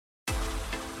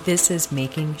This is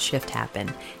Making Shift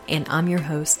Happen, and I'm your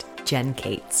host, Jen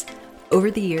Cates.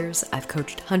 Over the years, I've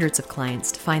coached hundreds of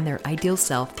clients to find their ideal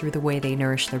self through the way they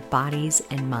nourish their bodies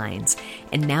and minds,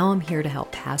 and now I'm here to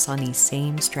help pass on these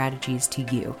same strategies to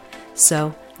you.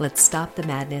 So let's stop the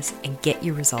madness and get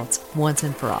your results once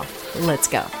and for all. Let's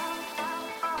go.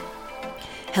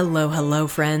 Hello,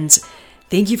 friends.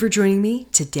 Thank you for joining me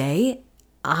today.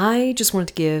 I just wanted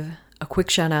to give a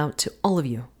quick shout out to all of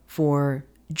you for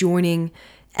joining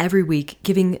every week,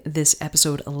 giving this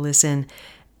episode a listen.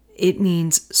 It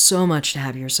means so much to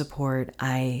have your support.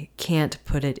 I can't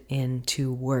put it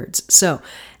into words. So,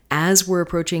 as we're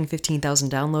approaching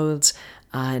 15,000 downloads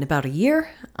in about a year,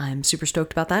 I'm super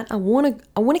stoked about that. I want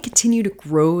to continue to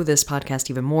grow this podcast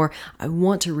even more. I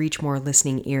want to reach more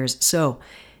listening ears. So,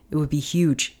 it would be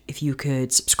huge if you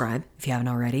could subscribe if you haven't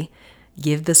already.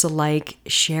 Give this a like,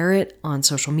 share it on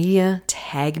social media,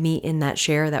 tag me in that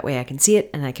share. That way I can see it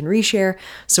and I can reshare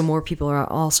so more people are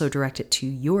also directed to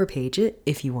your page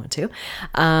if you want to.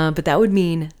 But that would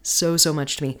mean so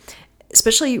much to me,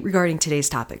 especially regarding today's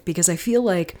topic, because I feel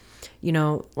like,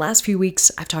 last few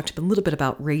weeks I've talked a little bit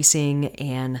about racing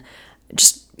and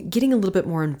just getting a little bit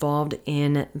more involved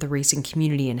in the racing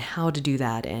community and how to do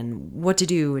that and what to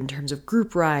do in terms of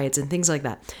group rides and things like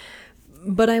that.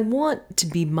 But I want to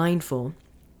be mindful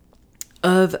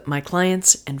of my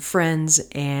clients and friends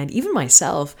and even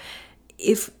myself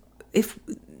if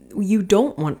you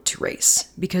don't want to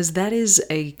race, because that is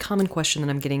a common question that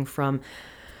I'm getting from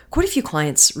quite a few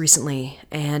clients recently,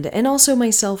 and also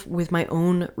myself with my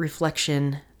own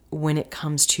reflection when it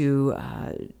comes to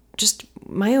just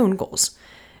my own goals.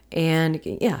 And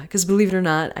yeah, because believe it or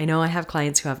not, I know I have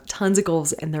clients who have tons of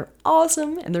goals and they're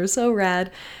awesome and they're so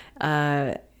rad.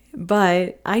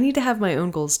 But I need to have my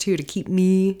own goals too to keep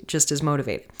me just as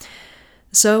motivated.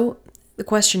 So the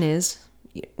question is,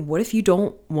 what if you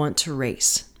don't want to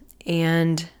race?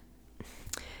 And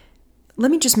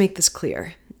let me just make this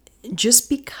clear. Just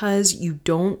because you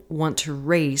don't want to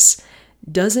race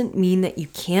doesn't mean that you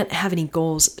can't have any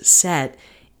goals set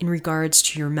in regards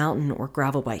to your mountain or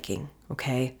gravel biking,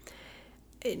 okay?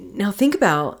 Now think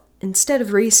about, instead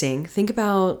of racing, think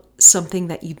about something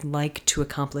that you'd like to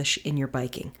accomplish in your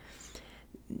biking.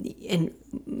 And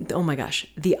oh my gosh,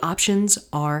 the options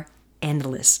are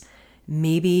endless.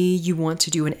 Maybe you want to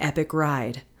do an epic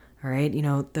ride, all right?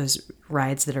 Those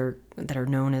rides that are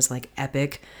known as like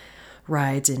epic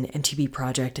rides in MTB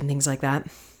Project and things like that.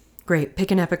 Great,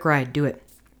 pick an epic ride, do it.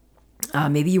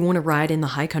 Maybe you want to ride in the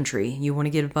high country. You want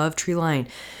to get above tree line.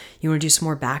 You want to do some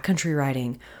more backcountry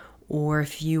riding. Or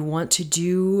if you want to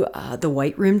do the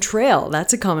White Rim Trail,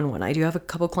 that's a common one. I do have a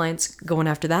couple clients going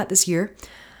after that this year.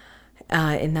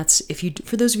 And that's,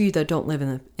 for those of you that don't live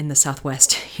in the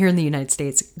Southwest here in the United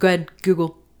States, go ahead,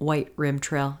 Google White Rim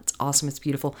Trail. It's awesome. It's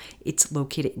beautiful. It's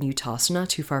located in Utah, so not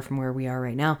too far from where we are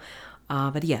right now.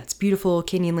 But yeah, it's beautiful,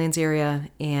 Canyonlands area,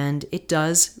 and it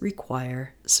does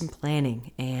require some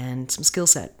planning and some skill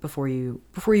set before you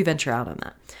venture out on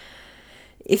that.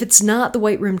 If it's not the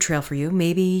White Rim Trail for you,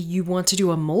 maybe you want to do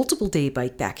a multiple day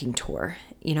bike packing tour.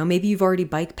 Maybe you've already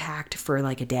bike packed for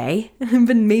like a day,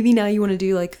 but maybe now you want to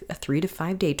do like a 3 to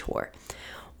 5 day tour.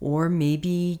 Or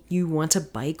maybe you want to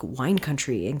bike wine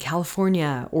country in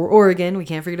California or Oregon. We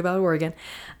can't forget about Oregon,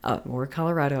 or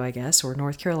Colorado, I guess, or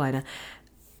North Carolina.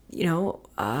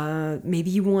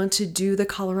 Maybe you want to do the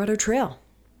Colorado Trail.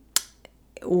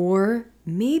 Or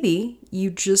maybe you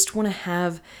just want to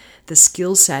have the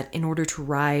skill set in order to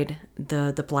ride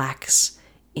the blacks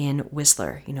in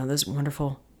Whistler. Those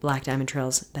wonderful black diamond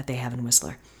trails that they have in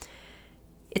Whistler.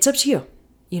 It's up to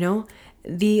you.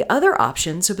 The other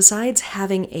option, so besides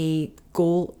having a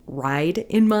goal ride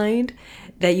in mind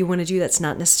that you want to do that's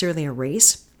not necessarily a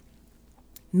race,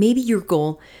 maybe your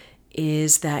goal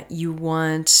is that you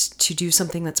want to do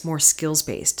something that's more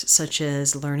skills-based, such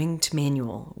as learning to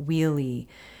manual, wheelie,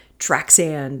 track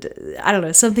sand, I don't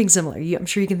know, something similar. I'm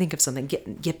sure you can think of something.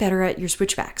 Get better at your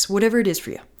switchbacks, whatever it is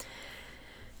for you.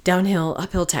 Downhill,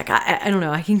 uphill tech, I don't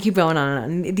know. I can keep going on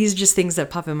and on. These are just things that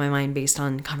pop in my mind based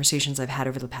on conversations I've had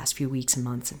over the past few weeks and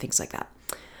months and things like that.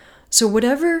 So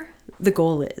whatever the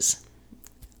goal is,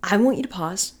 I want you to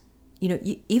pause.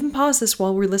 You even pause this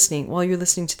while you're listening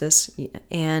to this,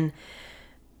 and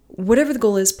whatever the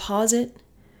goal is, pause it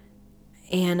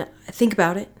and think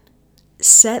about it.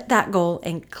 Set that goal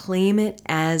and claim it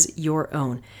as your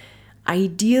own.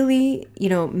 Ideally,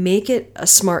 make it a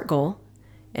SMART goal.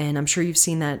 And I'm sure you've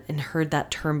seen that and heard that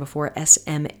term before,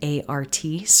 SMART,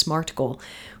 SMART goal,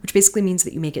 which basically means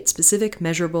that you make it specific,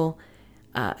 measurable,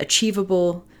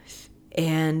 achievable,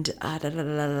 and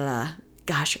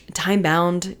time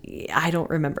bound. I don't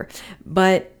remember.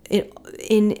 But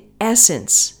in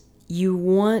essence, you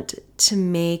want to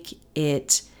make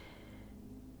it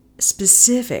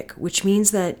specific, which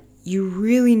means that you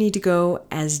really need to go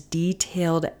as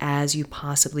detailed as you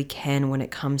possibly can when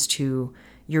it comes to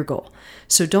your goal.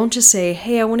 So don't just say,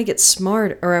 hey, I want to get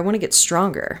smart, or I want to get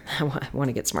stronger. I want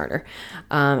to get smarter.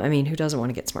 Who doesn't want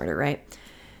to get smarter, right?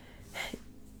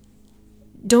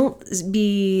 Don't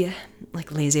be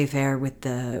like laissez-faire with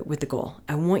the goal.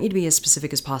 I want you to be as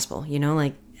specific as possible.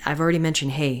 Like I've already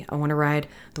mentioned, hey, I want to ride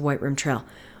the White Rim Trail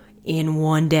in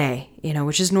one day,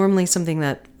 which is normally something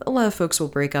that a lot of folks will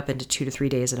break up into 2 to 3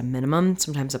 days at a minimum,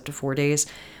 sometimes up to 4 days,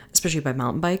 especially by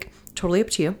mountain bike. Totally up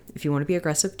to you. If you want to be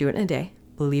aggressive, do it in a day.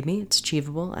 Believe me, it's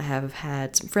achievable. I have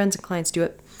had some friends and clients do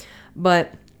it,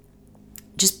 but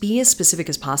just be as specific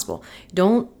as possible.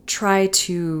 Don't try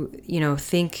to,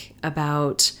 think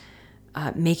about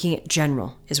making it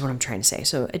general is what I'm trying to say.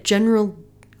 So a general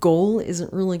goal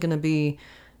isn't really going to be,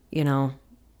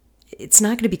 it's not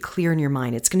going to be clear in your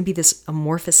mind. It's going to be this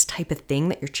amorphous type of thing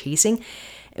that you're chasing.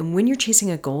 And when you're chasing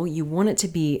a goal, you want it to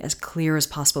be as clear as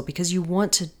possible because you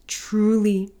want to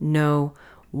truly know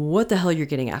what the hell you're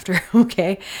getting after,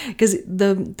 okay? Because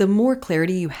the more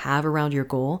clarity you have around your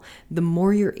goal, the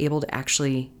more you're able to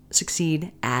actually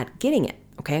succeed at getting it,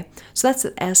 okay? So that's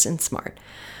the S in SMART.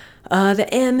 The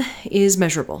M is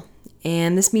measurable.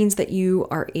 And this means that you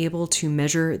are able to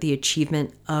measure the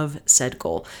achievement of said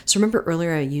goal. So remember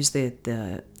earlier I used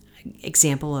the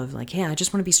example of like, hey, I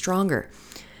just want to be stronger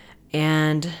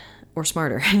or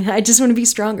smarter. I just want to be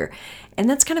stronger. And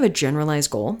that's kind of a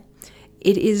generalized goal.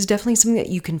 It is definitely something that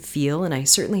you can feel, and I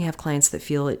certainly have clients that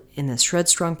feel it in the Shred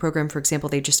Strong program, for example.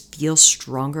 They just feel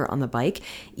stronger on the bike,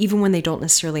 even when they don't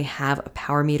necessarily have a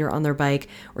power meter on their bike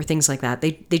or things like that.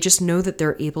 They just know that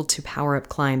they're able to power up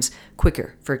climbs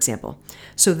quicker, for example.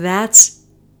 So that's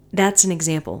an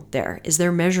example there, is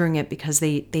they're measuring it because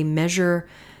they measure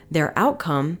their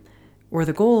outcome or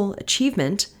the goal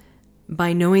achievement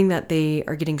by knowing that they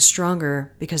are getting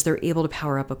stronger because they're able to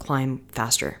power up a climb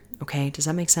faster. Okay, does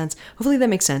that make sense? Hopefully that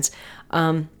makes sense.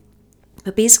 But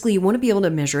basically, you want to be able to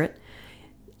measure it.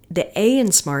 The A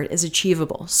in SMART is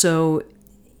achievable. So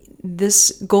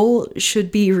this goal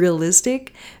should be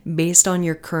realistic based on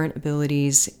your current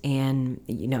abilities and,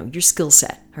 your skill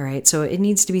set. All right, so it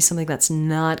needs to be something that's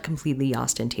not completely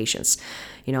ostentatious.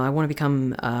 I want to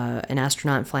become an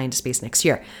astronaut and fly into space next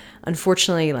year.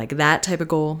 Unfortunately, like that type of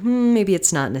goal, maybe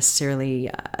it's not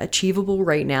necessarily achievable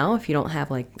right now if you don't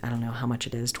have I don't know how much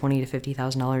it is, $20,000 to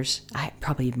 $50,000.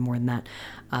 Probably even more than that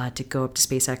to go up to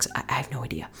SpaceX. I have no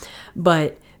idea.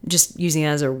 But just using it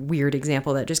as a weird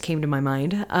example that just came to my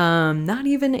mind. Not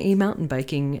even a mountain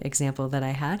biking example that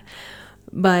I had,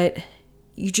 but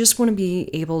you just want to be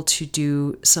able to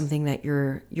do something that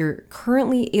you're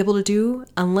currently able to do,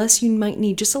 unless you might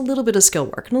need just a little bit of skill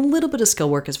work. And a little bit of skill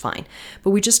work is fine,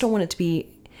 but we just don't want it to be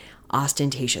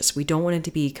ostentatious. We don't want it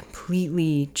to be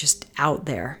completely just out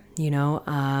there,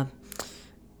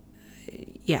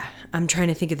 Yeah, I'm trying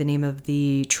to think of the name of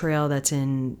the trail that's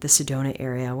in the Sedona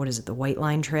area. What is it? The White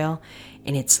Line Trail.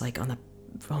 And it's like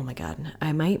oh my God,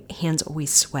 my hands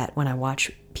always sweat when I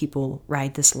watch people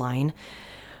ride this line.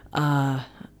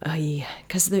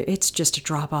 Because it's just a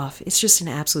drop off. It's just an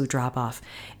absolute drop off.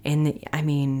 And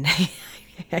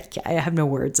I have no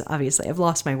words, obviously. I've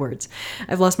lost my words.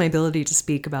 I've lost my ability to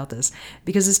speak about this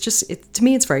because to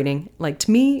me, it's frightening. Like,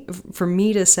 for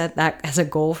me to set that as a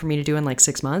goal for me to do in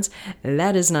 6 months,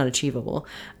 that is not achievable.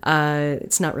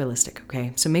 It's not realistic,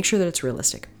 okay? So make sure that it's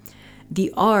realistic.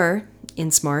 The R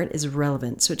in SMART is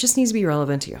relevant. So it just needs to be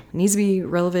relevant to you. It needs to be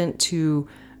relevant to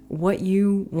what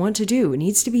you want to do. It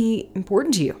needs to be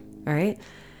important to you, all right?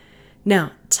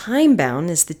 Now, time bound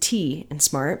is the T in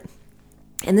SMART.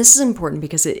 And this is important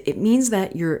because it means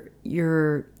that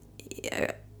you're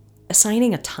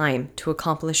assigning a time to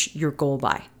accomplish your goal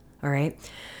by, all right?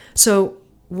 So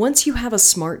once you have a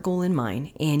SMART goal in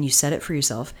mind and you set it for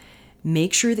yourself,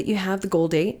 make sure that you have the goal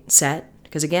date set,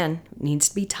 because again, it needs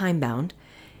to be time bound,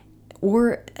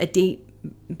 or a date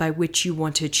by which you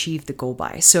want to achieve the goal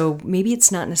by. So maybe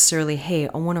it's not necessarily, hey,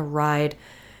 I want to ride,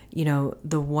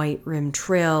 the White Rim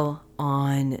Trail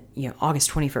on,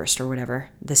 August 21st or whatever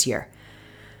this year.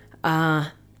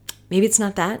 Maybe it's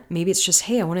not that. Maybe it's just,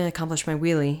 hey, I want to accomplish my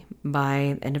wheelie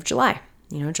by end of July,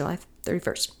 July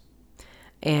 31st.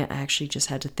 And I actually just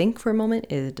had to think for a moment.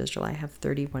 Does July have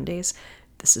 31 days?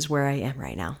 This is where I am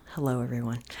right now. Hello,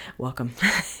 everyone. Welcome.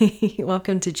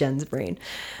 Welcome to Jen's Brain.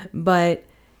 But,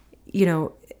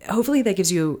 hopefully that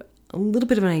gives you a little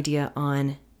bit of an idea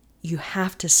on you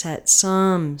have to set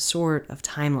some sort of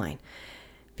timeline.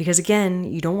 Because again,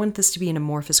 you don't want this to be an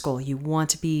amorphous goal. You want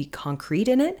to be concrete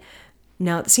in it,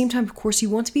 Now, at the same time, of course,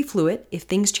 you want to be fluid. If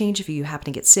things change, if you happen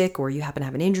to get sick or you happen to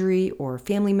have an injury or a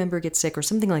family member gets sick or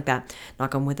something like that,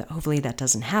 knock on wood, hopefully that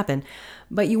doesn't happen.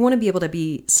 But you want to be able to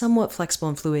be somewhat flexible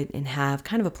and fluid and have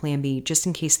kind of a plan B just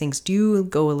in case things do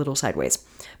go a little sideways.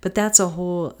 But that's a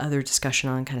whole other discussion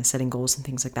on kind of setting goals and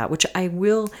things like that, which I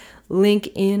will link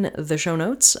in the show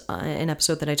notes, an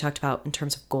episode that I talked about in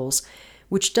terms of goals,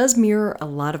 which does mirror a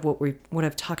lot of what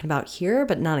I've talked about here,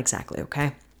 but not exactly,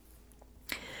 okay?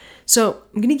 So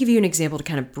I'm going to give you an example to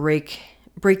kind of break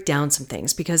down some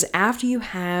things, because after you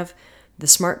have the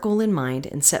SMART goal in mind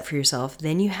and set for yourself,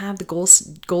 then you have the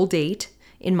goal date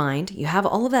in mind. You have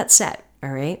all of that set,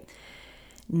 all right?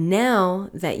 Now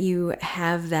that you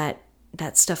have that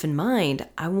stuff in mind,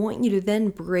 I want you to then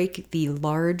break the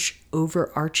large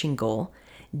overarching goal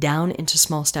down into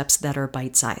small steps that are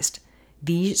bite-sized.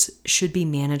 These should be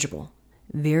manageable,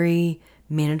 very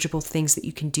manageable things that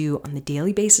you can do on the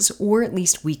daily basis or at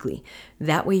least weekly.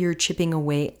 That way you're chipping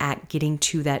away at getting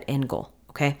to that end goal,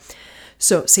 okay?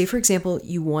 So say, for example,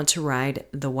 you want to ride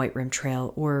the White Rim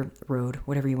Trail or road,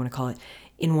 whatever you want to call it,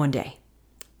 in one day.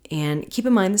 And keep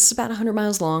in mind, this is about 100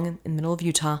 miles long in the middle of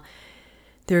Utah.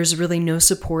 There's really no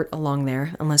support along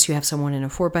there unless you have someone in a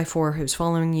 4x4 who's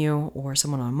following you or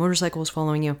someone on a motorcycle is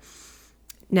following you.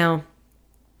 Now,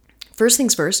 first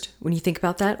things first, when you think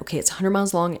about that, okay, it's 100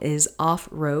 miles long, it is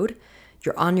off-road,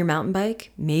 you're on your mountain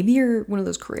bike, maybe you're one of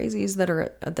those crazies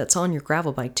that's on your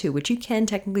gravel bike too, which you can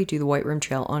technically do the White Rim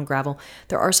Trail on gravel.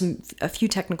 There are a few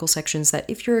technical sections that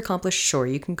if you're accomplished, sure,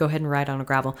 you can go ahead and ride on a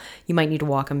gravel. You might need to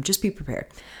walk them, just be prepared.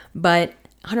 But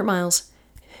 100 miles,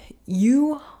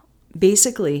 you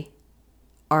basically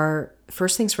are,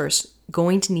 first things first,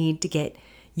 going to need to get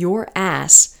your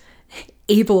ass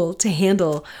able to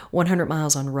handle 100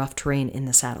 miles on rough terrain in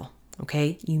the saddle,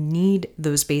 okay? You need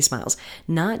those base miles,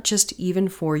 not just even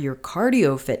for your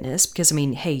cardio fitness, because, I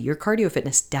mean, hey, your cardio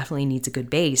fitness definitely needs a good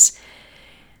base,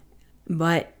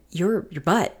 but your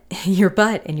butt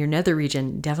and your nether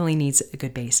region definitely needs a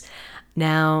good base.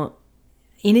 Now,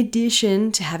 in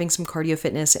addition to having some cardio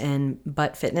fitness and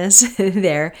butt fitness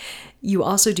there, you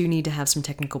also do need to have some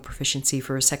technical proficiency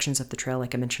for sections of the trail,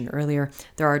 like I mentioned earlier.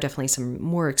 There are definitely some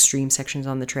more extreme sections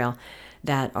on the trail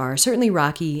that are certainly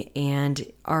rocky and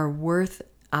are worth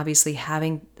obviously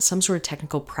having some sort of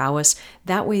technical prowess.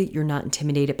 That way you're not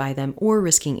intimidated by them or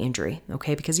risking injury,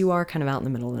 okay? Because you are kind of out in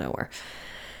the middle of nowhere.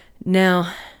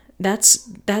 Now,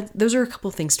 those are a couple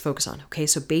of things to focus on. Okay,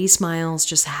 so base miles,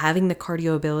 just having the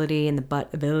cardio ability and the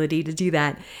butt ability to do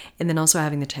that, and then also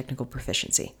having the technical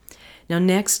proficiency. Now,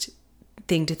 next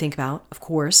thing to think about, of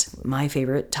course, my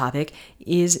favorite topic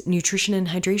is nutrition and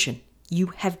hydration.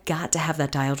 You have got to have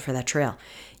that dialed for that trail.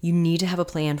 You need to have a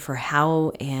plan for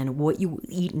how and what you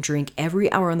eat and drink every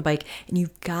hour on the bike, and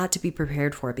you've got to be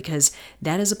prepared for it, because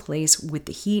that is a place with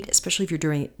the heat, especially if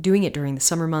you're doing it during the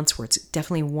summer months where it's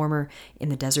definitely warmer in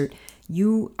the desert.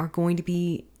 You are going to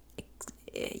be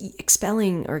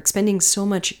expending so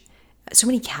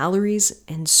many calories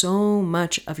and so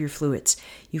much of your fluids.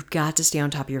 You've got to stay on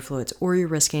top of your fluids, or you're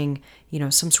risking,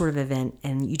 some sort of event,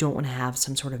 and you don't want to have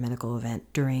some sort of medical event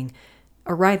during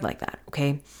a ride like that,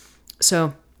 okay?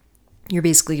 So you're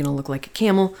basically going to look like a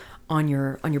camel on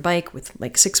your bike with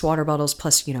like 6 water bottles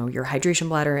plus, your hydration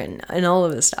bladder and all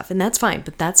of this stuff. And that's fine,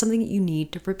 but that's something that you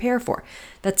need to prepare for.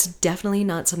 That's definitely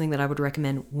not something that I would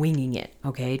recommend winging it,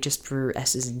 okay? Just for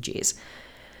S's and G's.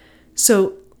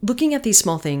 So looking at these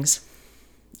small things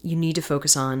you need to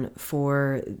focus on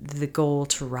for the goal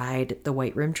to ride the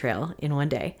White Rim Trail in one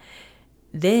day,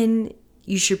 then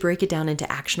you should break it down into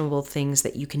actionable things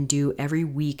that you can do every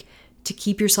week to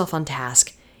keep yourself on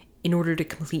task in order to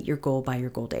complete your goal by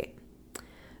your goal date.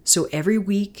 So every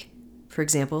week, for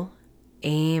example,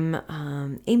 aim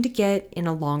to get in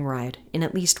a long ride, in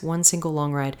at least one single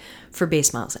long ride for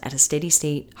base miles at a steady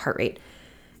state heart rate.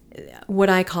 What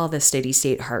I call the steady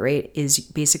state heart rate is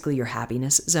basically your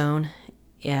happiness zone.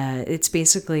 It's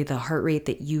basically the heart rate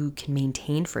that you can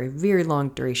maintain for a very long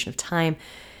duration of time.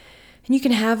 And you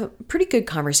can have a pretty good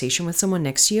conversation with someone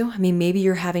next to you. I mean, maybe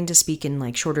you're having to speak in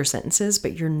like shorter sentences,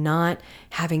 but you're not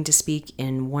having to speak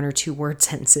in 1 or 2 word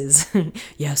sentences.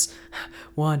 Yes,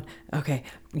 1, okay,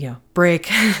 break,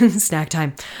 snack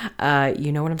time.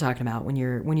 You know what I'm talking about when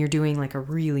you're doing like a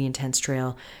really intense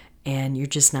trail and you're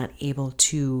just not able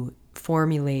to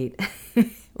formulate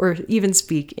or even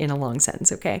speak in a long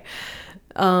sentence, okay?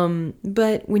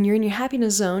 But when you're in your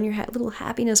happiness zone, your little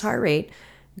happiness heart rate,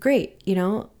 great,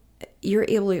 you're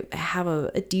able to have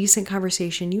a decent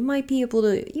conversation. You might be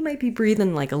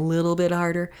breathing like a little bit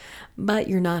harder, but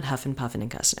you're not huffing, puffing, and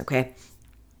cussing, okay?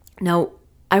 Now,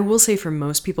 I will say for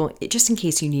most people, just in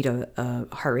case you need a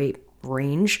heart rate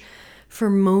range for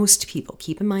most people,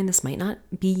 keep in mind this might not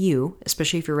be you,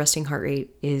 especially if your resting heart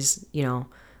rate is,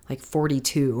 like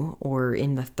 42 or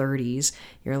in the 30s,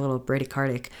 you're a little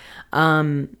bradycardic.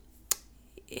 I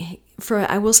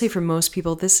will say for most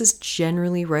people, this is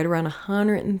generally right around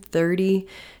 130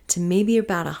 to maybe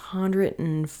about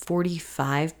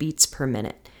 145 beats per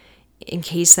minute, in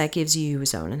case that gives you a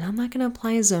zone. And I'm not going to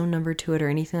apply a zone number to it or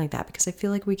anything like that because I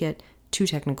feel like we get too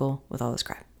technical with all this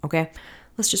crap, okay?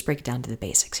 Let's just break it down to the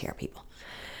basics here, people.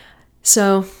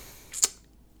 So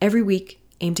every week,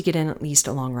 aim to get in at least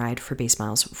a long ride for base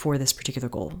miles for this particular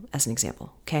goal, as an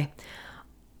example, okay?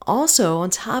 Also, on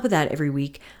top of that, every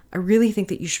week, I really think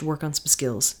that you should work on some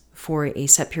skills for a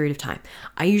set period of time.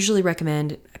 I usually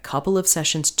recommend a couple of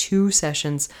sessions, 2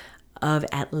 sessions of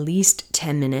at least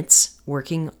 10 minutes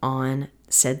working on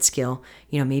said skill,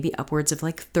 maybe upwards of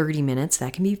like 30 minutes.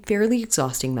 That can be fairly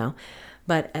exhausting though,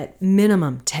 but at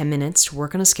minimum 10 minutes to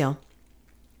work on a skill,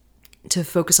 to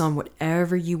focus on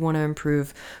whatever you want to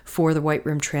improve for the White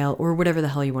Rim Trail or whatever the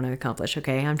hell you want to accomplish,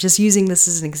 okay? I'm just using this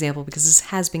as an example because this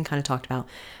has been kind of talked about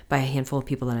by a handful of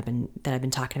people that I've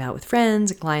been talking about with friends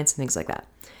and clients and things like that.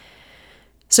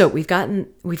 So we've got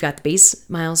the base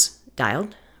miles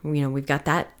dialed. We've got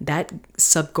that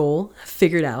sub goal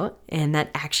figured out and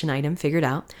that action item figured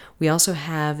out. We also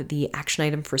have the action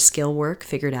item for skill work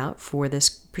figured out for this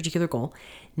particular goal.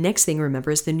 Next thing,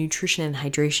 remember, is the nutrition and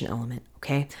hydration element,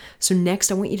 okay? So next,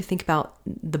 I want you to think about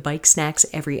the bike snacks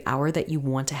every hour that you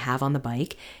want to have on the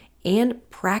bike and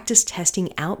practice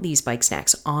testing out these bike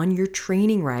snacks on your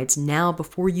training rides now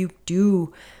before you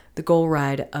do the goal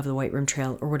ride of the White Rim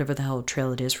Trail or whatever the hell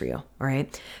trail it is for you, all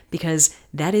right? Because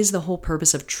that is the whole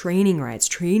purpose of training rides.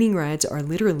 Training rides are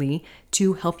literally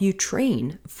to help you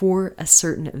train for a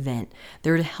certain event.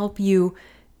 They're to help you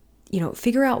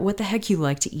figure out what the heck you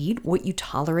like to eat, what you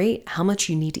tolerate, how much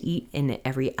you need to eat in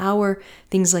every hour,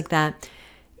 things like that.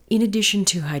 In addition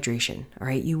to hydration, all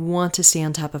right? You want to stay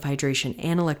on top of hydration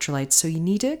and electrolytes, so you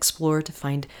need to explore to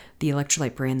find the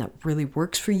electrolyte brand that really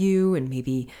works for you and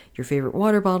maybe your favorite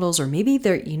water bottles, or maybe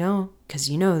because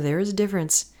there is a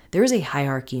difference. There is a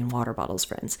hierarchy in water bottles,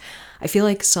 friends. I feel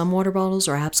like some water bottles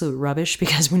are absolute rubbish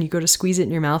because when you go to squeeze it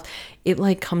in your mouth, it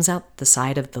like comes out the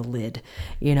side of the lid.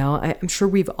 I'm sure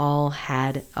we've all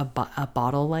had a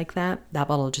bottle like that. That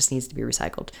bottle just needs to be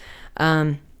recycled.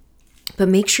 But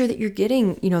make sure that you're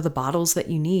getting, the bottles that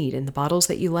you need and the bottles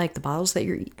that you like, the bottles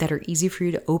that are easy for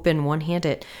you to open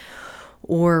one-handed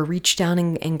or reach down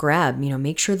and grab.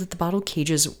 Make sure that the bottle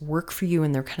cages work for you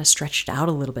and they're kind of stretched out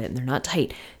a little bit and they're not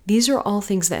tight. These are all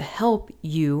things that help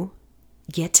you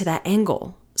get to that end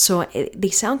goal. So they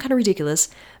sound kind of ridiculous,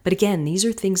 but again, these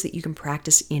are things that you can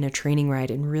practice in a training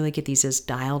ride and really get these as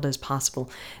dialed as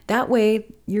possible. That way,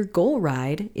 your goal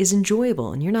ride is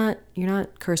enjoyable and you're not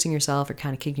cursing yourself or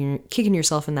kind of kicking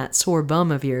yourself in that sore bum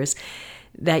of yours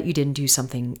that you didn't do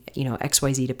something,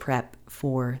 XYZ to prep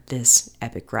for this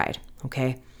epic ride,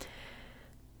 okay?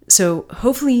 So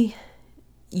hopefully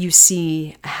you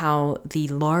see how the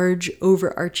large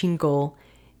overarching goal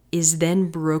is then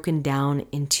broken down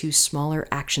into smaller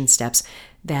action steps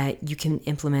that you can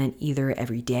implement either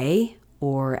every day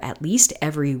or at least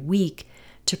every week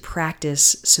to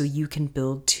practice so you can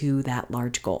build to that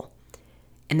large goal.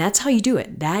 And that's how you do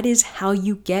it. That is how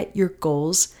you get your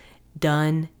goals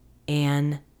done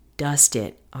and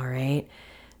dusted, all right?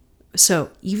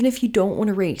 So even if you don't want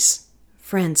to race,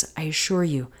 friends, I assure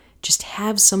you, just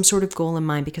have some sort of goal in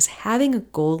mind, because having a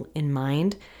goal in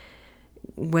mind,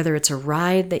 whether it's a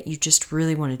ride that you just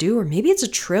really want to do, or maybe it's a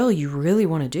trail you really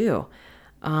want to do.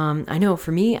 I know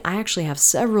for me, I actually have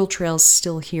several trails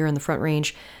still here in the Front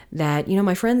Range that,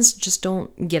 my friends just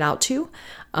don't get out to.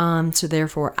 So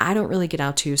therefore, I don't really get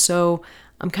out to. So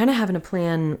I'm kind of having a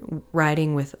plan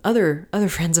riding with other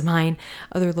friends of mine,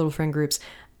 other little friend groups,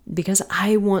 because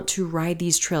I want to ride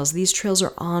these trails. These trails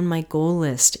are on my goal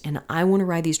list, and I want to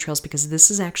ride these trails because this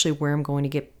is actually where I'm going to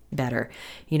get better.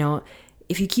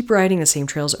 If you keep riding the same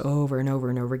trails over and over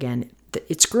and over again,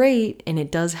 it's great, and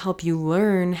it does help you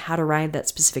learn how to ride that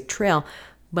specific trail,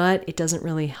 but it doesn't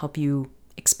really help you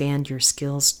expand your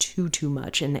skills too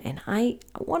much. And I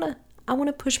want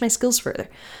to push my skills further.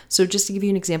 So just to give you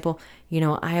an example,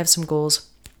 I have some goals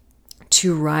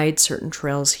to ride certain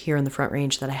trails here in the Front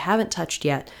Range that I haven't touched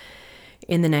yet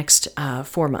in the next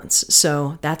 4 months.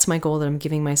 So that's my goal that I'm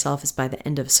giving myself, is by the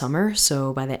end of summer.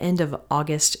 So by the end of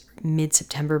August,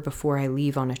 mid-September, before I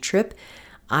leave on a trip,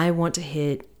 I want to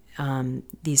hit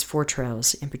these 4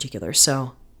 trails in particular.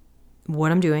 So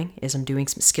what I'm doing is I'm doing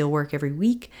some skill work every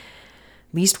week,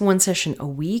 at least 1 session a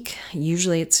week.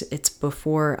 Usually it's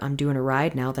before I'm doing a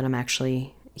ride now that I'm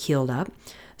actually healed up.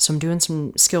 So I'm doing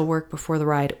some skill work before the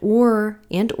ride, or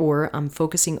I'm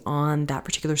focusing on that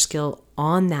particular skill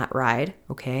on that ride,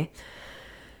 okay?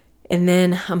 And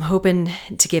then I'm hoping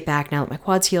to get back, now that my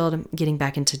quad's healed, I'm getting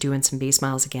back into doing some base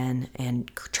miles again and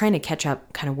trying to catch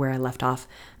up kind of where I left off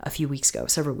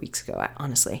several weeks ago,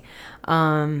 honestly.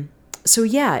 So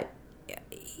yeah,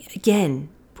 again,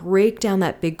 break down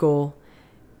that big goal,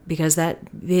 because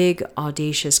that big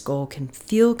audacious goal can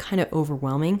feel kind of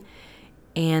overwhelming.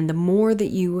 And the more that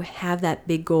you have that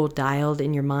big goal dialed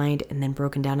in your mind and then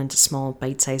broken down into small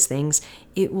bite-sized things,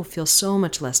 it will feel so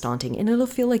much less daunting, and it'll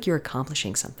feel like you're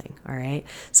accomplishing something, all right?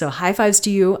 So high fives to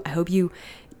you. I hope you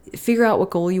figure out what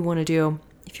goal you want to do.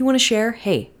 If you want to share,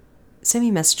 hey, send me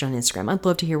a message on Instagram. I'd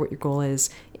love to hear what your goal is.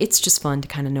 It's just fun to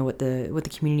kind of know what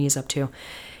the community is up to.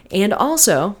 And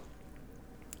also,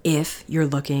 if you're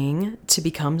looking to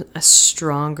become a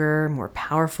stronger, more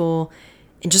powerful,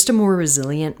 and just a more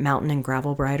resilient mountain and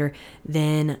gravel rider,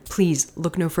 then please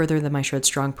look no further than my Shred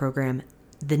Strong program.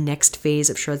 The next phase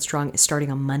of Shred Strong is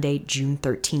starting on Monday, June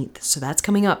 13th. So that's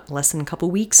coming up less than a couple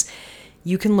weeks.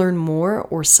 You can learn more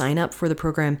or sign up for the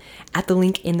program at the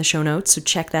link in the show notes. So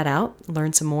check that out,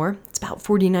 learn some more. It's about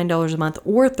 $49 a month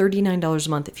or $39 a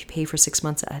month if you pay for 6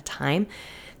 months at a time.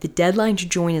 The deadline to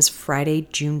join is Friday,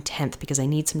 June 10th, because I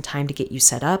need some time to get you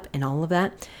set up and all of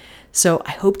that. So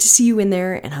I hope to see you in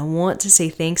there, and I want to say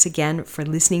thanks again for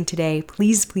listening today.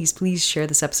 Please, please, please share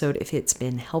this episode if it's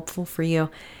been helpful for you.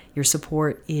 Your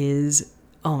support is,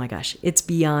 oh my gosh, it's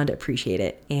beyond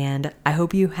appreciated. And I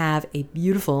hope you have a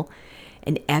beautiful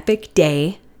and epic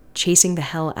day chasing the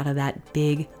hell out of that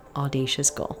big, audacious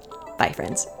goal. Bye,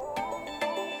 friends.